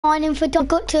mining for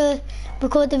diamonds. I got to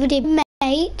record the video.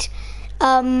 Mate,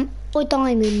 for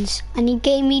diamonds, and he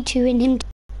gave me 2 in him.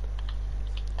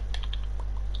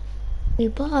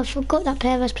 But I forgot that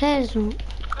player vs players not.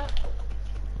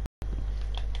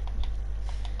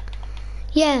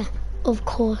 Yeah, of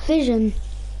course. Vision.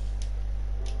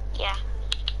 Yeah.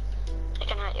 It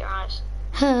can hurt your eyes.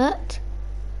 Hurt?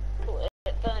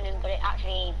 It's burning, but it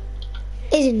actually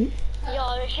isn't.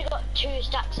 Yeah, she got 2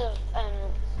 stacks of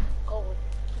gold.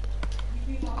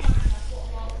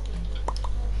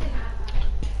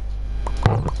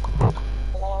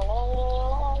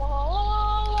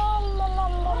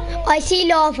 I see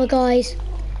lava, guys.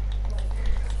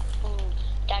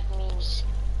 That means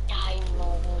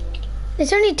diamond.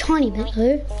 It's only a tiny bit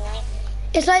though.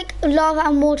 It's like lava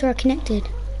and water are connected.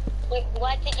 Wait,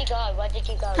 where did you go? Where did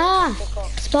you go? Ah,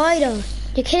 spider.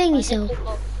 You're killing yourself.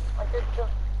 Where did you go?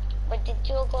 Where did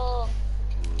you go?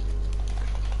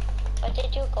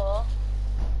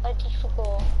 Where did you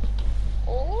go?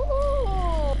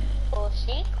 Ooh,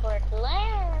 secret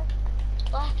lair.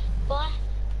 What?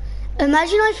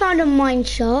 Imagine I found a mine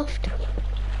shaft.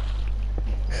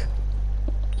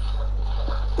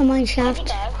 A mine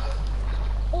shaft.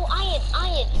 Oh, iron.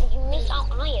 You missed out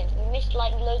iron. You missed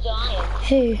like loads of iron.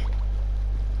 Who?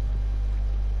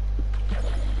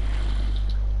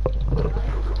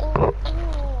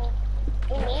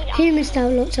 Who missed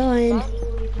out lots of iron?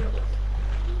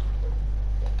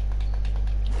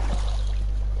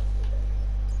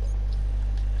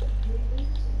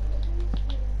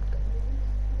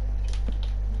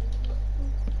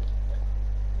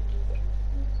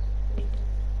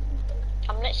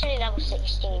 I'm literally level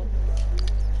 16.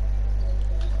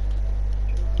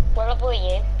 What level are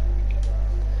you?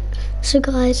 So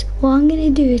guys, what I'm gonna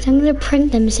do is I'm gonna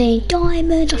prank them saying,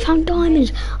 diamonds, I found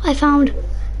diamonds. I found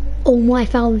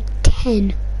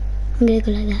 10. I'm gonna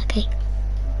go like that, okay?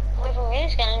 Wait for me,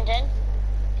 skeleton.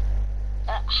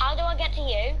 How do I get to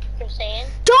you? You're saying?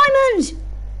 Diamonds!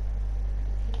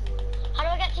 How do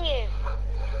I get to you?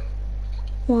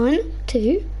 1,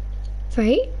 2,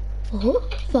 3, 4,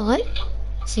 5,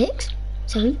 6,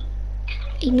 7,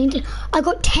 8, 9, 10. I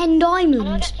got 10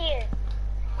 diamonds.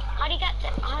 How do I get to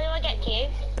you? How do I get to you?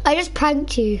 I just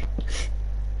pranked you.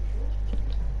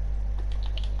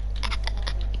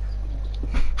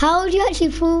 How would you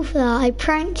actually fall for that? I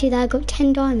pranked you that I got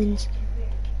 10 diamonds.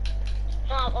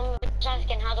 No, I'm just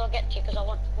asking how do I get to you because I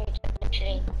want you to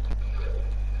literally.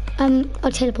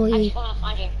 I'll teleport I you. just want to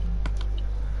find you.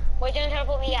 Wait, don't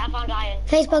teleport me yet, I found iron.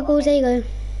 Face buggles, there you go.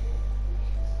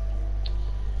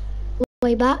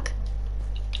 Way back.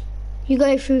 You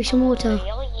go through some water.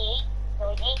 Down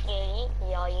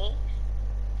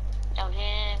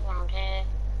here, round here,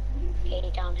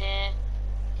 Katie down here,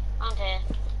 round here,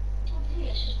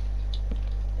 yes,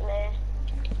 there.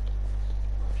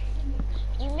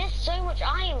 You missed so much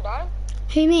iron, bro.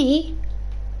 Who, me?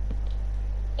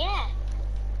 Yeah.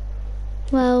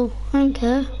 Well, I don't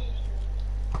care.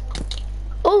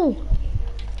 Oh!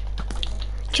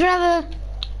 Do you have a...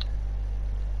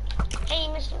 Hey,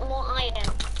 you missed more iron.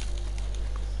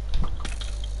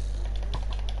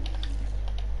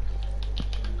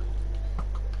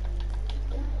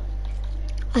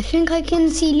 I think I can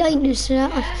see lightness, so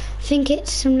I think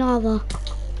it's some lava.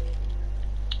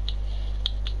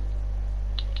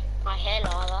 I hear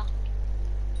lava.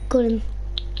 Got him.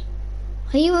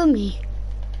 Are you with me?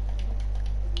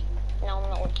 No, I'm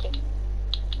not with you.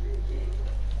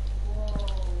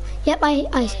 Yep,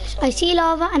 I see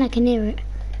lava and I can hear it,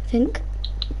 I think.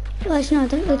 Guys, no, I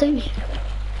don't.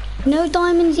 No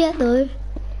diamonds yet, though.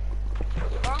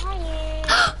 Where are you?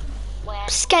 Where?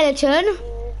 Skeleton.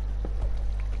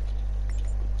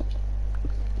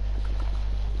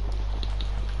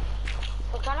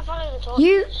 I'm trying to follow the torch.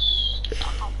 You...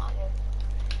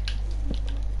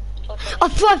 I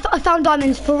found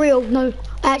diamonds, for real. No,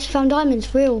 I actually found diamonds,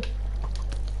 for real.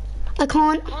 I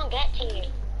can't get to you.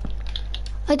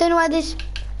 I don't know where this...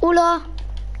 Ola.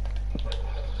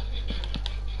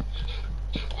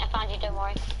 I found you, don't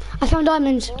worry. I found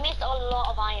diamonds. You missed a lot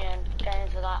of iron going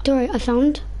for that. Don't worry, I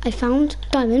found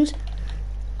diamonds.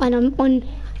 And I'm on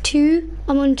 2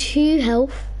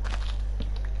 health.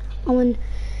 I'm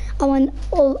on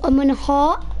a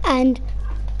heart and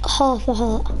half a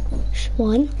heart.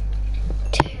 1,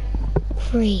 2,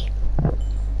 3,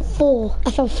 4.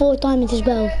 I found 4 diamonds as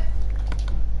well.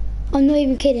 I'm not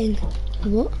even kidding.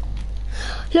 What?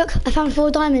 Look, I found 4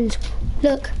 diamonds.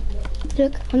 Look,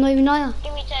 I'm not even lying.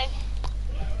 Give me 2.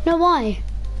 No, why?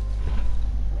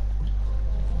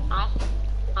 I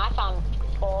found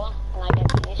 4 and I get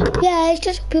to use. Yeah, it's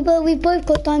just people. We've both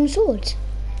got diamond swords.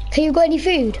 Can you got any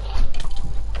food?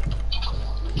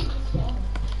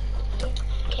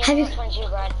 Have you? 22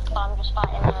 bread, but I'm just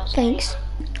fighting the Thanks.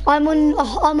 I'm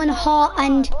on a heart,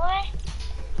 and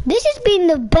this has been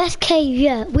the best cave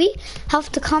yet. We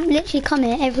have to literally come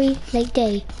here every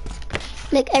day,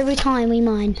 like every time we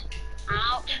mine.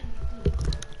 Ouch.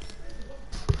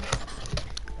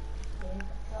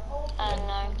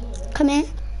 No. Come here.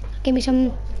 Give me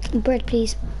some bread,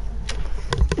 please.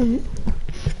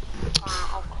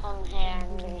 I'll come here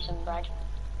and give you some bread.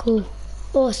 Cool.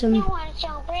 Awesome. You want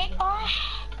some bread, boy?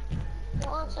 You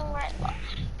want some bread, boy?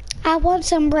 I want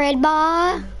some bread,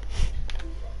 bar.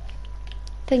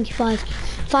 Thank you, 5.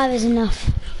 5 is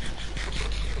enough.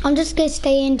 I'm just gonna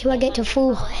stay until I get to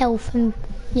full health, and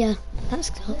yeah, that's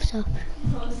stuff.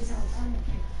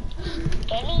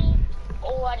 Ellie?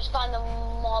 Oh, I just found the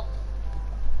mob.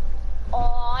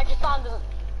 Oh, I just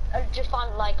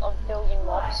found like a billion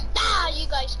mobs. Ah, you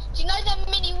guys, do you know the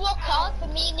mini rocker, the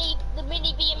mini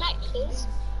BMXs?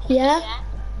 Yeah? Yeah.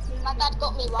 My dad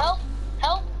got me one.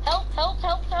 Help!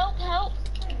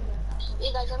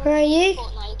 You guys, I'm Where are you?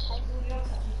 Fortnite, okay?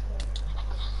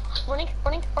 Running.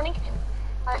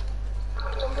 Alright.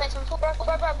 Don't play some football.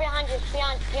 Bro, behind you.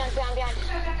 Behind.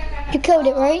 You killed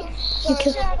it, right? You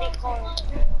killed.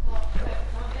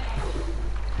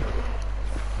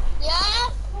 Yeah?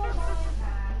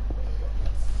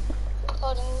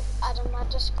 Hold on, Adam, I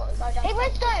just got it right down. Hey,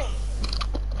 redstone!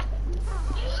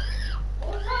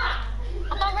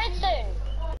 I found redstone!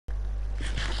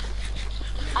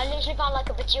 I literally found like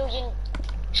a bajillion,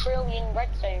 trillion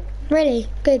redstone. Really?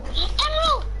 Good.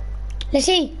 Emerald! Let's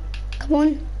see. Come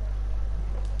on.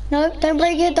 No, don't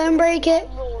break it. Don't break it.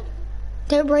 Emerald.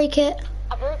 Don't break it.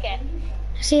 I broke it.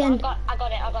 See I it. got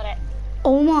it.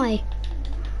 Oh my.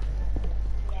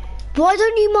 Why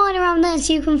don't you mine around there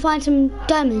so you can find some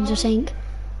diamonds or something?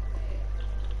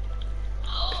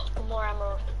 More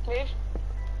emerald. Move.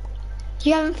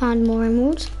 You haven't found more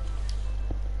emeralds.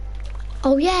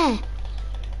 Oh yeah.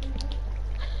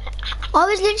 I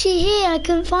was literally here and I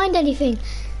couldn't find anything.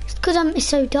 It's because it's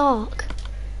so dark.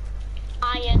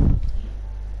 Iron.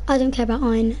 I don't care about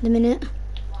iron at the minute.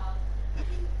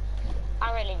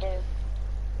 I really do.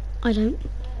 I don't.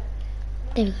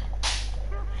 There we go.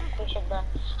 We should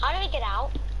how do we get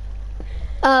out?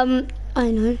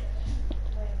 I know.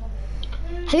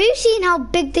 Have you seen how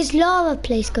big this lava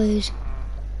place goes?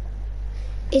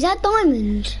 Is that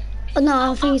diamonds? Oh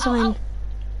no, I think it's iron.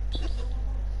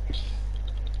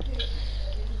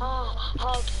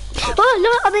 Oh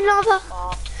no, I'm in lava.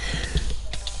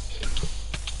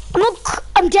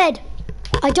 I'm dead.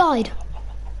 I died.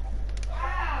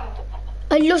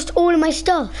 I lost all of my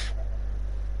stuff.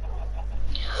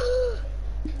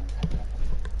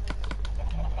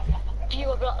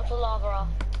 Fewer blocks of lava off.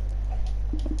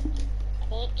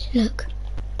 Eat. Look.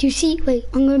 Do you see? Wait,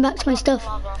 I'm going back to my stuff.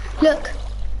 Look.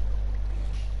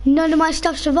 None of my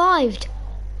stuff survived.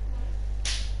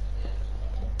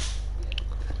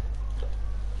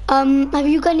 Have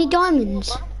you got any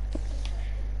diamonds?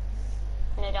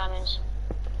 No diamonds.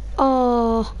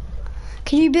 Oh.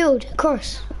 Can you build a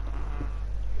cross?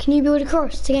 Can you build a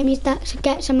cross to get me that to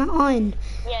get some iron?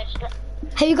 Yeah,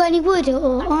 Have you got any wood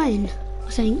or iron? I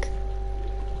think.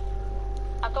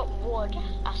 I've got wood.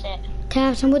 That's it. Can I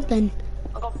have some wood then?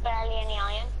 I've got barely any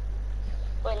iron.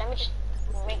 Wait, let me just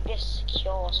make this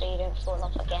secure so you don't fall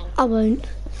off again. I won't.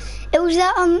 It was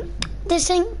that this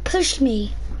thing pushed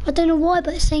me. I don't know why,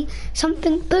 but it's saying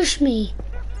something pushed me,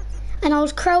 and I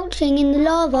was crouching in the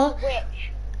lava. Which?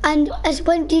 And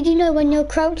did you know when you're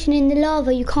crouching in the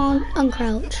lava, you can't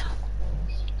uncrouch?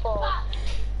 Fall.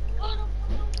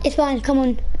 It's fine. Come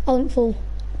on, I won't fall.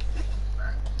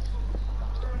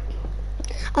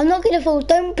 I'm not gonna fall.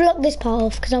 Don't block this part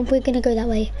off because we're gonna go that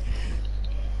way.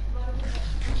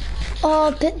 Oh,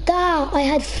 but that I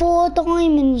had 4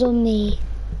 diamonds on me.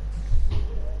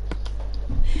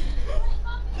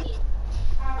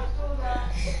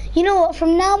 You know what?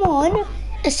 From now on,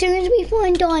 as soon as we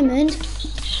find diamonds.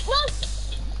 No!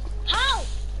 How?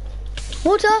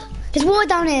 Water? There's water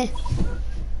down here.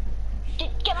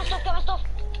 Get my stuff.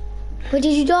 Where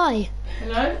did you die?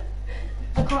 Hello?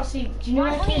 I can't see. Do you know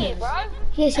Right where from it you, is? bro.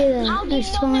 Yes, here. How do No, you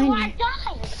it's not know where I fine.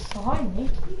 died? Behind me.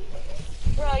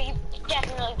 Bro, you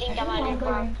definitely think I'm out of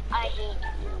bro. I hate.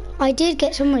 I did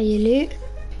get some of your loot.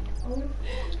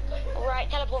 Right,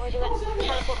 teleport me to you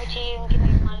and give me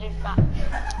my loot back.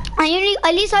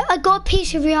 At least I got a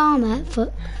piece of your armor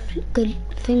for good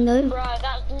thing though. Bro,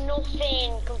 that's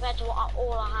nothing compared to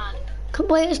all I had. Come,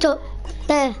 wait, stop.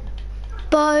 There.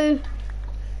 Bow.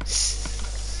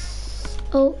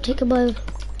 Oh, take a bow.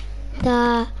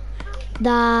 That.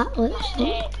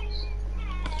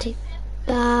 Take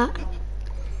that.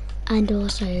 And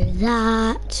also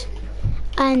that.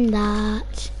 and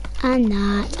that, and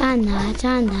that, and that,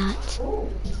 and that,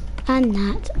 and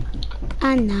that,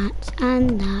 and that,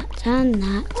 and that, and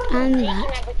that, and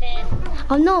that. Everything.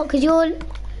 I'm not, because you're...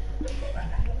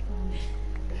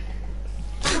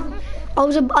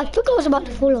 I think I was about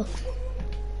to fall off.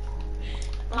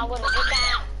 I wouldn't do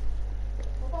that.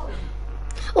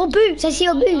 Oh, boots! I see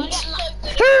your boots.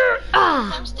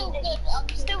 I'm still good. I'm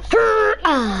still so good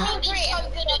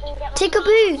at Take a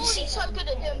boots. so good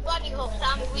at doing bunny hops.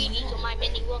 I'm greedy on my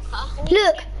mini walker.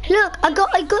 Look, look! I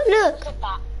got. Look, Stop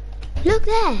that. look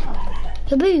there.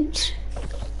 Your boots.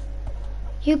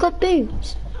 You got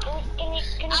boots. Can you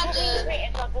put me in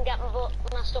creative so I can get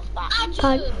my stuff back?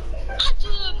 Pardon?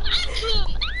 Adam.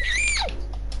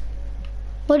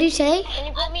 What do you say? Can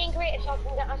you put me in creative so I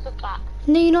can get my stuff back?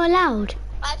 No, you're not allowed.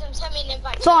 Adam, send me an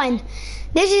invite. Fine.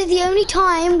 This is the only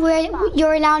time where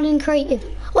you're allowed in creative.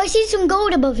 Oh, I see some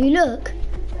gold above you. Look.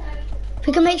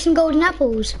 We can make some golden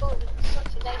apples.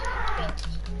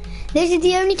 This is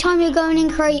the only time you're going in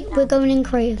creative. We're going in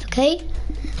creative, okay?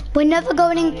 We're never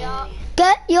going in.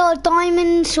 Get your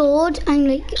diamond sword and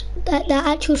like the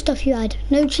actual stuff you had.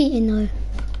 No cheating though.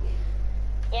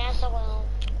 Yes, I will.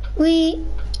 We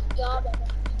all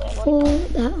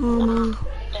that armor.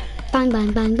 Bang,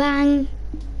 bang, bang, bang.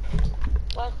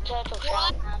 Where's turtle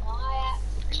shell?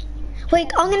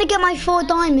 Wait, I'm gonna get my 4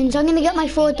 diamonds. I'm gonna get my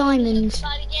 4 diamonds.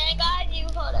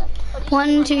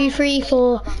 1, 2, 3,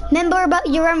 4. Remember about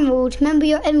your emerald. Remember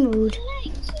your emerald.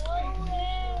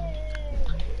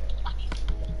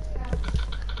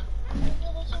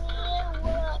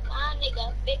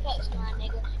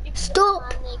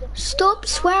 Stop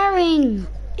swearing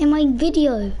in my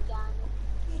video.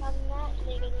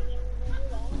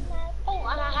 Oh,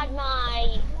 and I had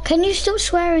my Can you stop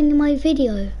swearing in my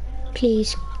video,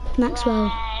 please, Maxwell?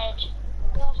 red.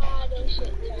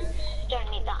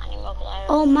 Don't need that anymore.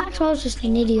 Oh, Maxwell's just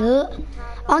an idiot.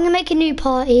 I'm gonna make a new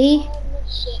party.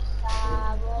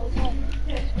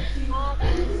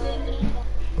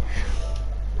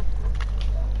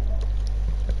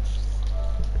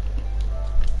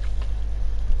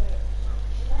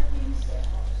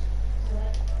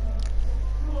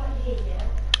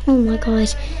 Oh my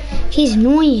gosh, he's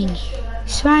annoying.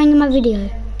 Swearing in my video.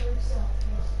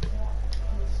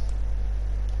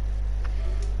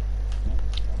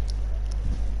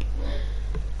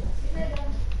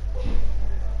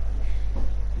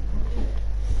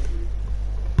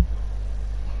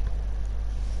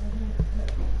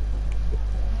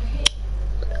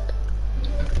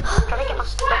 Gotta get my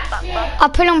stuff back, bro. I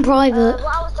put on private.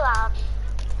 What else do I have?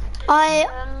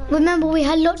 I remember we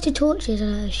had lots of torches,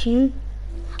 I assume.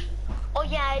 Oh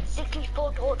yeah, it's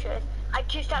 64 torches. I had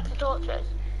 2 stacks of torches.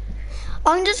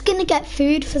 I'm just gonna get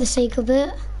food for the sake of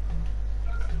it.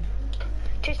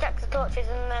 2 stacks of torches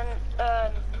and then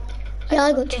Yeah,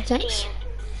 I got 2 stacks.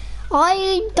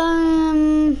 I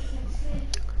don't.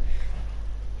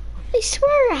 I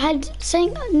swear I had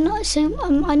something. Not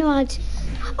some. I know I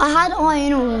had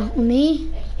iron ore on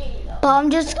me,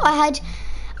 but I had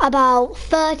about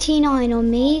 39 on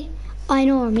me, iron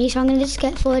ore on me. So I'm gonna just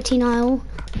get 39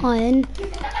 iron.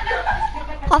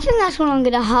 I think that's what I'm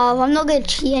gonna have. I'm not gonna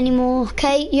cheat anymore.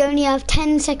 Okay, you only have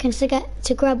 10 seconds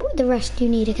to grab the rest you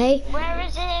need. Okay. Where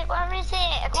is it? Where is it?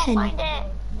 I can't 10. find it.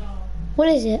 What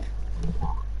is it?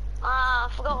 I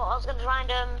forgot what I was gonna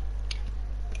find.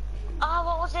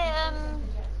 What was it?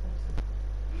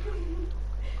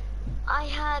 I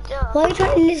had. Why are you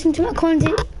trying to listen to my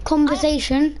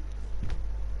conversation?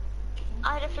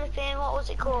 I had a flipping. What was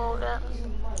it called?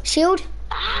 Shield?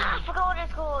 I forgot what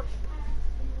it's called.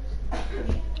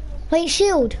 Wait,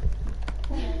 shield.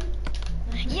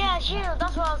 Yeah, shield.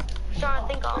 That's what I was trying to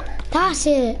think of. That's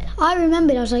it. I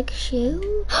remembered. I was like, shield.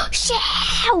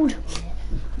 Shield!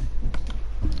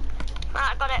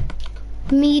 Right, I got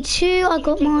it. Me too. I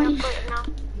got mine. I've got it now.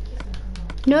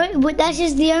 No, but that's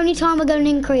just the only time we're going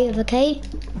in creative, okay?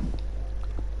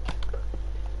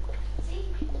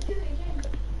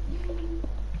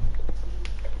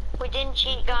 We didn't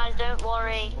cheat, guys. Don't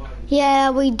worry.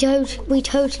 Yeah, we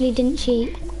totally didn't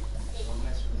cheat.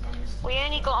 We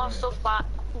only got our stuff back.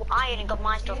 Well, I only got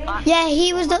my stuff back. Yeah,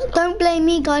 he was the, don't blame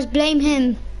me, guys, blame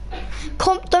him.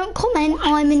 Don't comment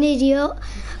I'm an idiot.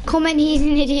 Comment he's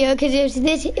an idiot, because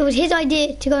it was his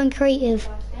idea to go in creative.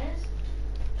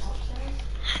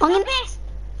 I'm gonna, Lapis!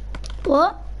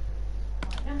 what?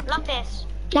 Lapis.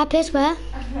 Lapis, where?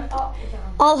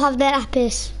 I'll have the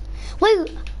lapis.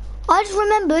 Wait, I just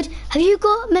remembered,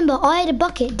 remember I had a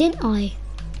bucket, didn't I?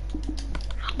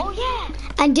 Oh yeah!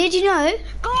 And did you know?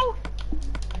 Go!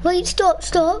 Wait, stop.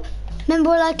 Remember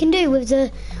what I can do with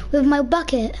my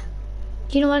bucket?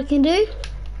 Do you know what I can do?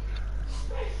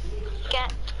 Get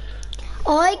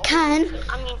I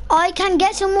can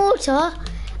get some water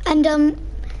and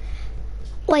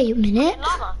wait a minute.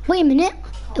 Lava. Wait a minute.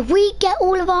 If we get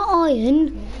all of our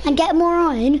iron and get more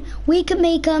iron, we can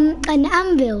make an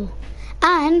anvil.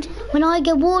 And when I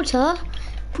get water,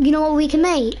 you know what we can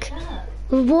make?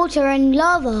 With water and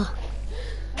lava.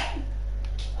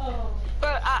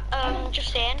 Bro,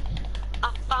 just saying,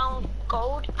 I found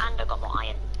gold and I got more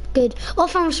iron. Good. I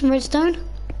found some redstone.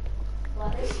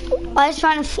 I just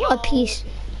found a piece.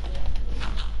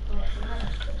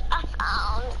 I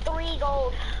found 3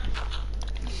 gold.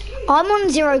 I'm on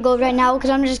 0 gold right now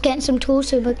because I'm just getting some tools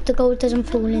so the gold doesn't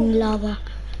fall in the lava.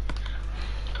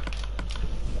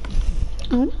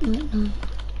 Oh, no.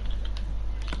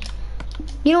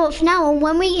 You know what, from now on,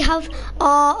 when we have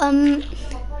our,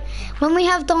 when we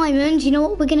have diamonds, you know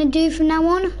what we're going to do from now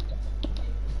on?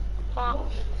 What?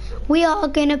 We are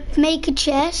going to make a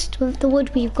chest with the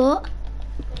wood we've got.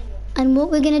 And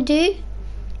what we're going to do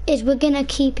is we're going to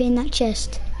keep in that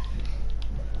chest.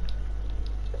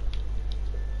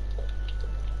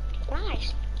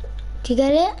 Nice. Do you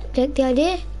get it? Do you get the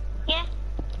idea? Yeah.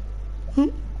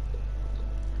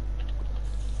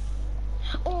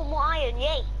 Oh, more iron,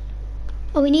 yay.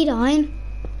 Oh, we need iron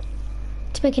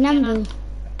to make an anvil. Do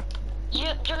you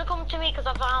want to come to me because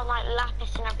I found like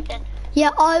lapis and everything?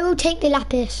 Yeah, I will take the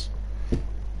lapis.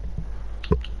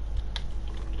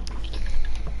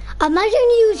 Imagine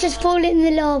you just fall in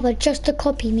the lava just to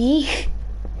copy me.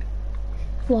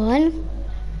 1,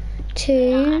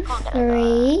 2,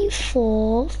 3,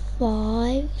 4,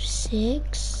 5,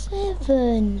 6,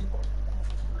 7.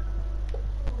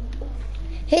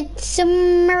 It's a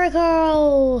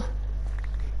miracle.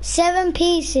 7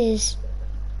 pieces.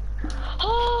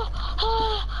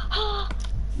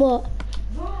 What?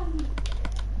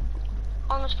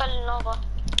 Almost fell in lava.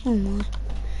 Oh my.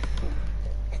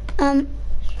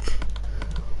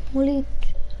 What are you...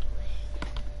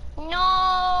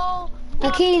 No!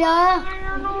 Akila!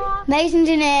 No. Mason's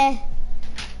in here.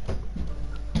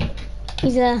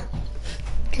 He's there.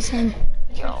 Just him.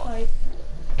 Yo.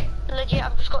 Legit,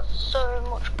 I've just got so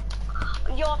much.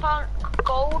 Yo, I found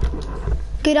gold.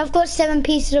 Good, I've got 7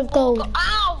 pieces of gold.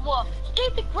 Ow!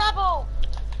 Stupid rebel!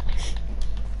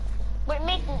 Wait,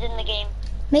 Mason's in the game.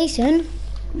 Mason?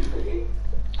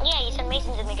 Yeah, you said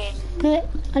Mason's in the game.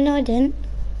 No, I didn't.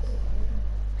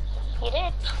 You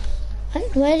did.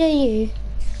 Where are you?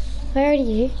 Where are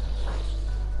you?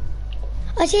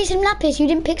 I see some lapis. You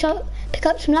didn't pick up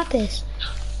some lapis.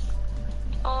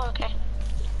 Oh, okay.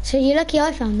 So you're lucky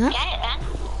I found that. Get it then.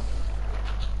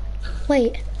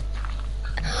 Wait.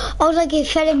 I was like, it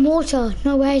fell in water.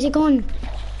 No, where has it gone?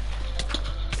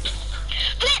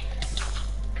 Flip!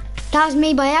 That was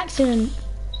me by accident.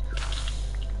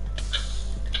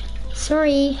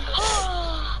 Sorry.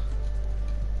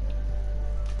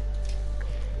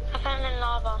 I fell in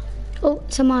lava. Oh,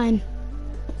 it's a mine.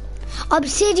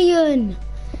 Obsidian.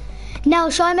 Now,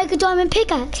 shall I make a diamond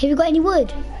pickaxe? Have you got any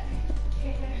wood?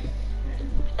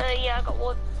 Yeah, I got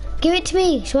wood. Give it to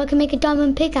me so I can make a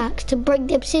diamond pickaxe to break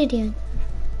the obsidian.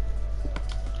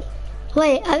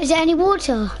 Wait, is there any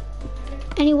water?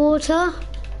 Any water?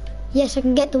 Yes, I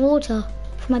can get the water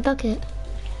from my bucket.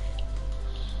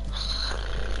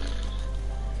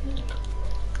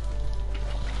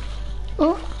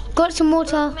 Oh, got some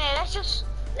water. Man, let's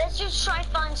just try and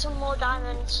find some more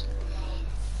diamonds.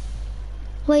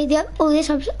 Wait, wait,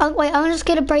 I'm just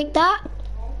gonna break that.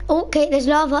 Oh, okay, there's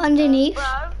lava underneath.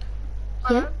 Bro,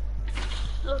 Yeah.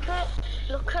 Look at,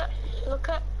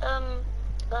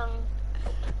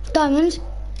 Diamonds.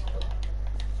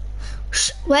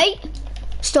 Shh, wait.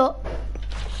 Stop.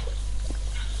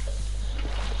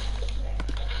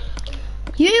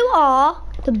 You are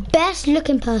the best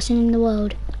looking person in the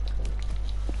world.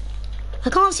 I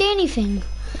can't see anything.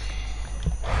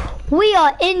 We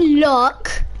are in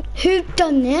luck. Who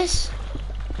done this?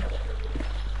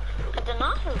 I don't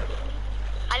know.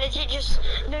 I legit just,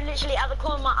 literally at the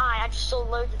corner of my eye, I just saw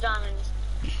loads of diamonds.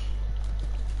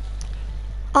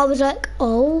 I was like,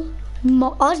 oh my,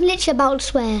 I was literally about to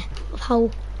swear of how,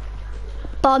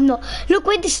 but I'm not. Look,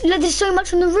 wait, there's so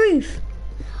much on the roof.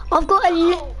 I've got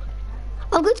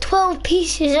I've got 12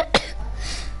 pieces.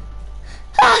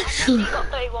 You got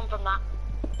 31 from that.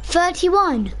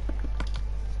 31.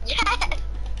 Yeah.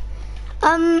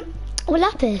 What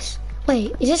lapis?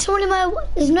 Wait, is there someone in my?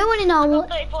 There's no one in our.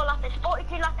 34 lapis,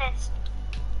 42 lapis.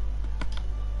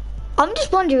 I'm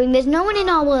just wondering. There's no one in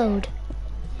our world.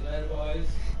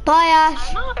 Bye,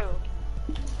 Ash. I know.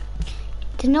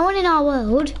 There's no one in our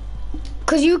world.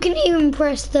 Cause you can even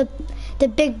press the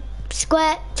big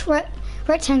square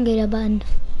rectangular button.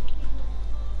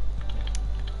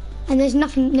 And there's no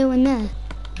one there.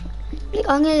 Look,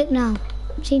 I'm gonna look now.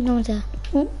 See, no one's there.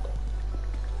 Oh,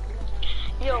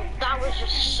 Yo, that was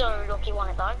just so lucky,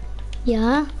 wasn't it though?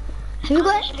 yeah. Have you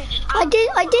got? I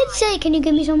did say, can you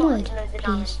give me some wood,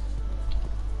 please?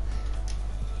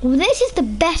 Well, this is the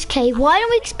best cave. Why don't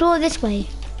we explore this way?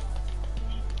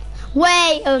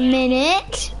 Wait a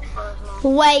minute.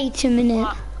 Wait a minute.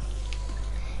 What?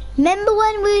 Remember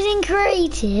when we was in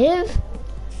creative?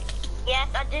 Yes,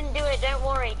 I didn't do it, don't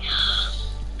worry.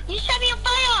 You set me on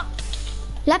fire!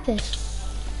 Lapis.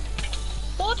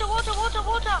 Water, water, water,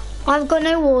 water! I've got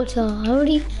no water. I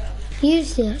already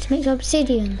used it to make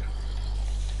obsidian.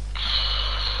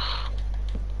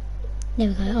 There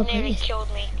we go. I'll put Nearly this.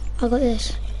 killed me. I got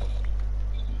this.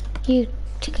 You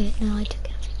took it. No, I took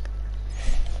it.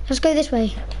 Let's go this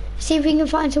way. See if we can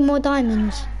find some more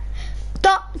diamonds.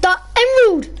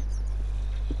 Emerald!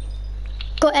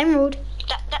 Got emerald.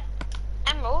 That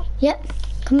emerald? Yep.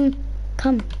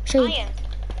 Come. Show you. Iron.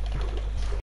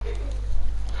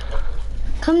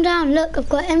 Come down. Look, I've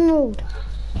got emerald.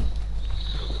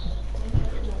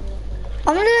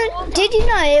 I'm gonna. Did you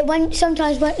know it when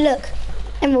sometimes when look,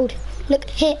 emerald. Look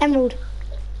here, emerald.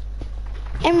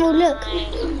 Emerald, look.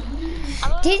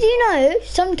 Did you know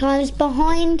sometimes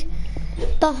behind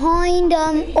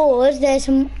ores there's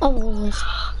some other ores.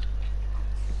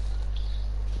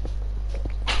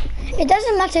 It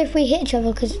doesn't matter if we hit each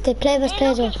other because the player versus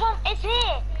players Hey, are. look, it's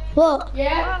here! What?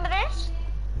 Yeah. Remember this?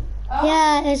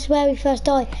 Yeah, that's where we first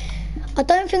died. I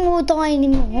don't think we'll die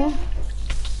anymore.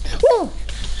 Whoa!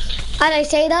 As I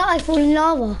say that, I fall in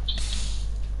lava.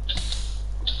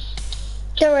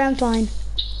 Don't worry, I'm fine.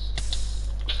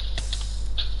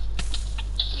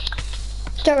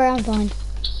 Don't worry, I'm fine.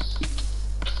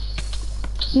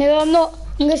 No, I'm not.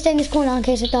 I'm gonna stay in this corner in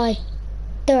case I die.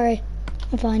 Don't worry,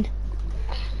 I'm fine.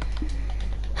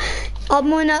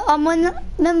 I'm on the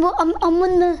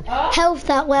health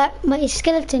that where my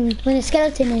skeleton, when a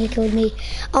skeleton nearly killed me,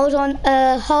 I was on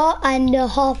a heart and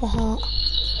half a heart.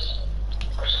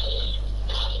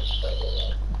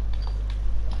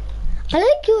 I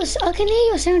like yours. I can hear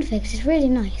your sound effects. It's really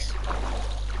nice.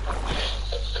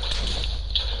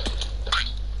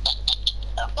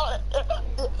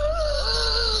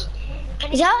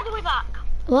 Can Is you that- go all the way back?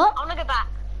 What? I wanna go back.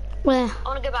 Where? I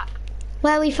wanna go back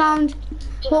Where we found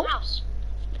to what? the house.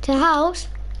 To the house?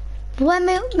 When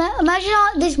we,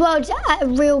 imagine this world's a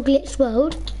real glitch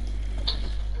world.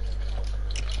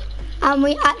 And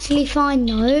we actually find,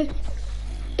 though,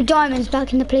 diamonds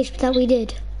back in the place that we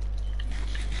did.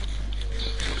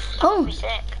 Oh, Be sick.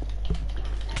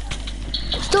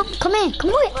 stop. Come here.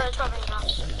 Come quick. Well, it's probably not.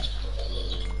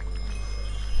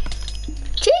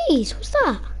 Jeez, what's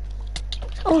that?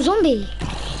 Oh, zombie.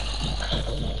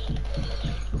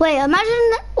 Wait,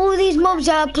 imagine all these mobs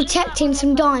are protecting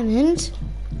some diamonds.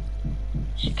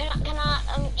 Can I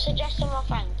suggest to my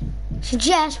friend?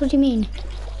 Suggest? What do you mean?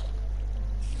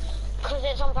 Because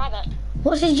it's on private.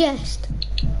 What suggest?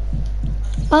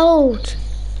 Oh,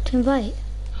 to invite.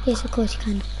 Yes, of course you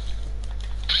can.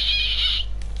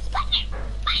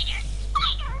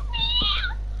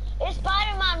 It's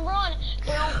Spider-Man, run!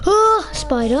 Oh,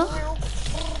 spider.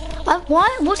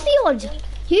 Why? What's the odds?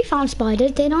 You found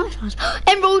spiders, then I found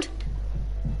emerald.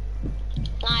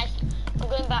 Nice. I'm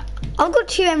going back. I've got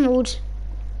 2 emeralds.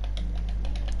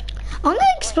 I'm gonna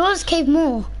explore this cave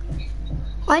more.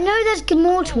 I know there's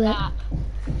more to it. Back.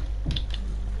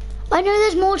 I know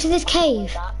there's more to this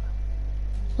cave. Back.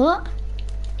 What?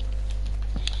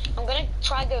 I'm gonna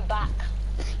try go back.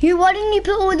 Why didn't you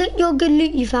put all your good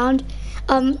loot you found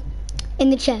in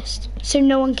the chest so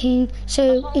no one can,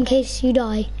 so in case you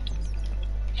die?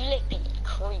 Flippy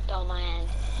creep on my end.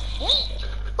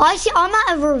 I'm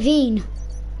at a ravine.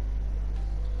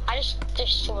 I just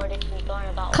destroyed it from going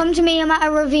about. Come to me, I'm at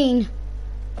a ravine.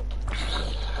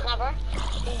 Never.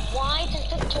 Why does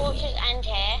the torches end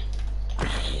here?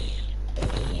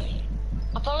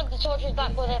 I feel like the torches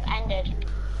back where they've ended.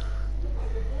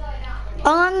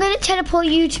 I'm gonna teleport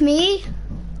you to me.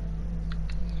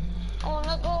 I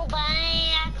wanna go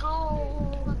back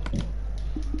home.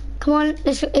 Come on,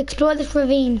 let's explore this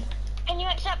ravine. Can you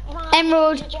accept my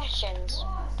Emerald. suggestions?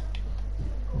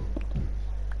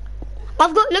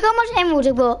 Look how much emeralds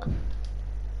I've got.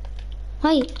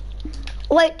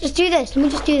 Wait, just do this. Let me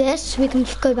just do this so we can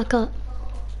go back up.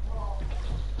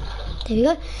 There we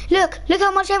go. Look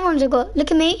how much emeralds I've got.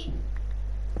 Look at me.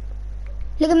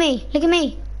 Look at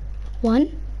me.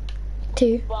 1,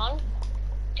 2, 1,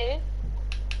 2.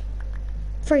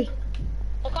 3.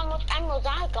 Look how much emeralds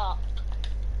I got.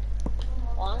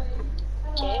 1,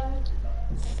 2.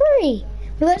 3.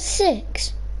 We got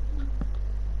 6.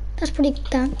 That's pretty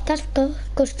damn. That's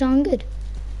goes down good.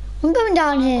 I'm going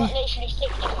down I've here. got literally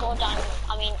 64 diamond.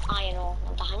 I mean iron ore,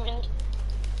 not diamond.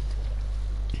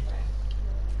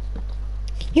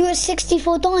 You got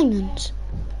 64 diamonds.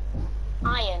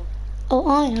 Iron. Oh,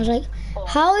 iron. I was like,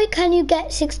 how can you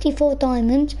get 64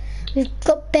 diamonds? We've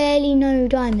got barely no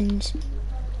diamonds.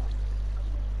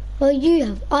 Well, you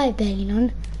have. I have barely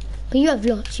none. But you have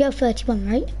lots. You have 31,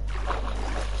 right?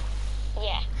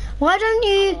 Yeah. Why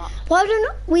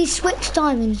don't we switch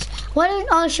diamonds? Why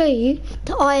don't I show you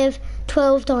that I have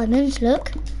 12 diamonds?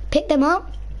 Look. Pick them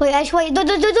up. Wait, actually, wait.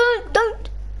 Don't.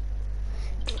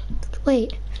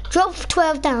 Wait. Drop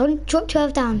 12 down. Drop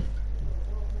 12 down.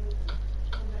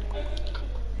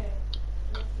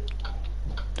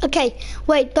 Okay,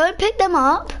 wait, don't pick them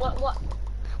up. What?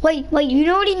 Wait,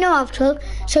 you already know I have 12.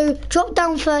 So drop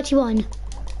down 31.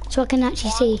 So I can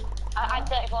actually see. I have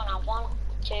 34 now. 1,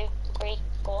 2, 3,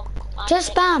 4, 5, Just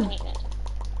 6, spam. 7, 8, 9.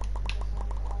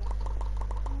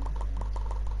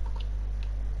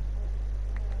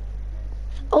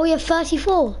 Oh, you have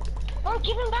 34. Oh,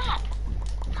 give him back.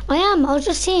 I am, I was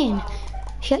just seeing.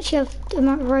 You actually have the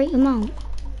right amount.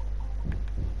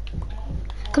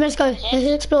 Come, let's go. Let's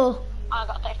explore. I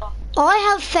got 34. I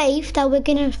have faith that we're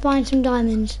gonna find some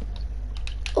diamonds.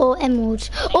 Or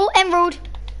emeralds. Oh, emerald!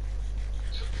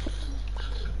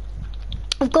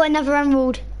 I've got another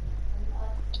emerald.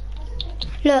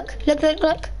 Look.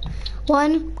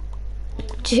 1,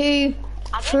 2,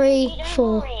 3,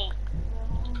 4.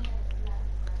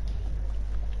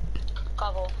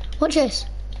 Gobble. Watch this.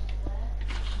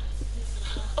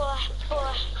 4.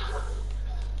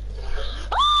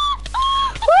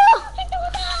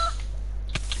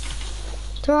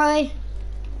 Try.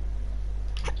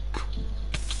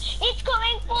 It's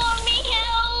coming for me,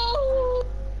 help!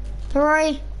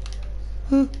 Try.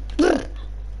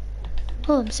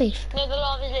 Oh, I'm safe. No, the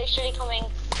lava's literally coming.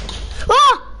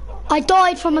 Ah! I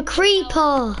died from a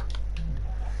creeper.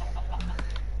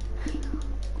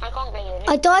 I can't get you.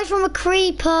 I died from a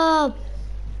creeper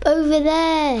over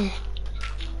there.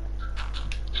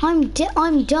 I'm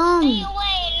dumb. Stay away,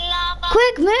 lava!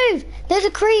 Quick, move! There's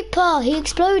a creeper. He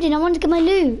exploded. I wanted to get my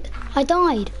loot. I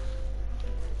died.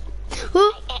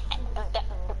 Oh,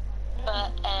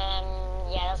 But,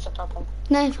 yeah, that's the problem.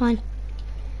 no, fine.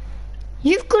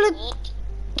 You've got to...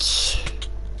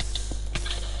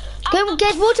 Go,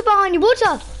 get water behind you.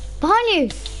 Water! Behind you.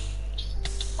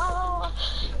 Oh.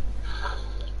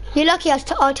 You're lucky I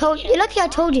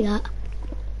told you that.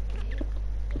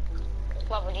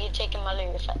 Well, would you taking my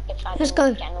loot if I Let's didn't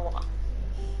go. get in the water?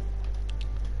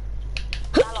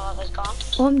 That lava's gone.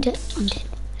 Oh, I'm dead.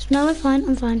 No, I'm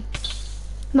fine.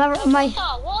 My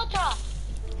Water!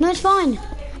 No, it's fine.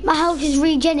 My health is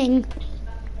regenning.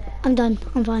 I'm done.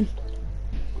 I'm fine.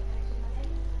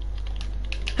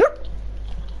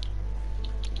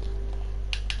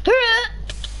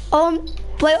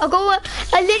 Wait,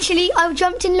 I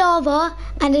jumped in lava,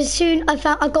 and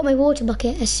I got my water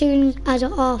bucket as soon as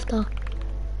after.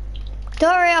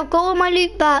 Don't worry, I've got all my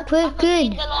loot back. We're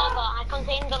good. I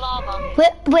contained the lava.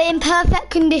 We're in perfect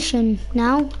condition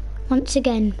now. Once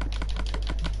again.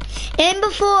 In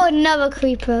before another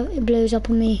creeper blows up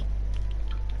on me.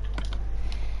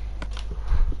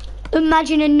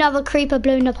 Imagine another creeper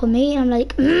blowing up on me, and I'm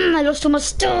like, I lost all my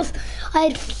stuff.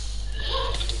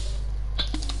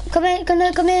 Come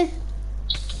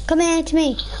here to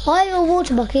me. I have a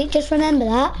water bucket, just remember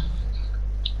that.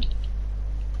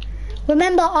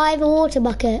 Remember, I have a water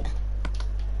bucket.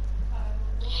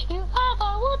 You have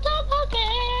a water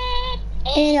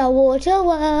bucket In a water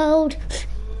world.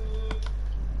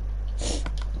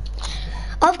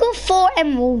 I've got 4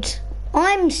 emeralds.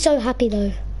 I'm so happy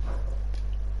though.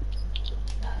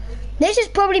 This has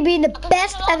probably been the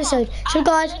best episode. So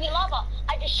guys,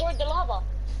 I destroyed the lava.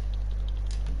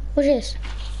 what's this?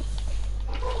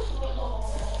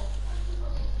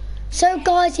 So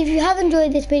guys, if you have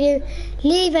enjoyed this video,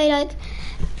 leave a like,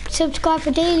 subscribe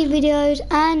for daily videos,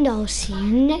 and I'll see you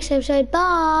in the next episode.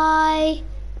 Bye.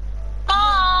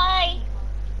 Bye.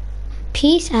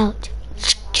 Peace out.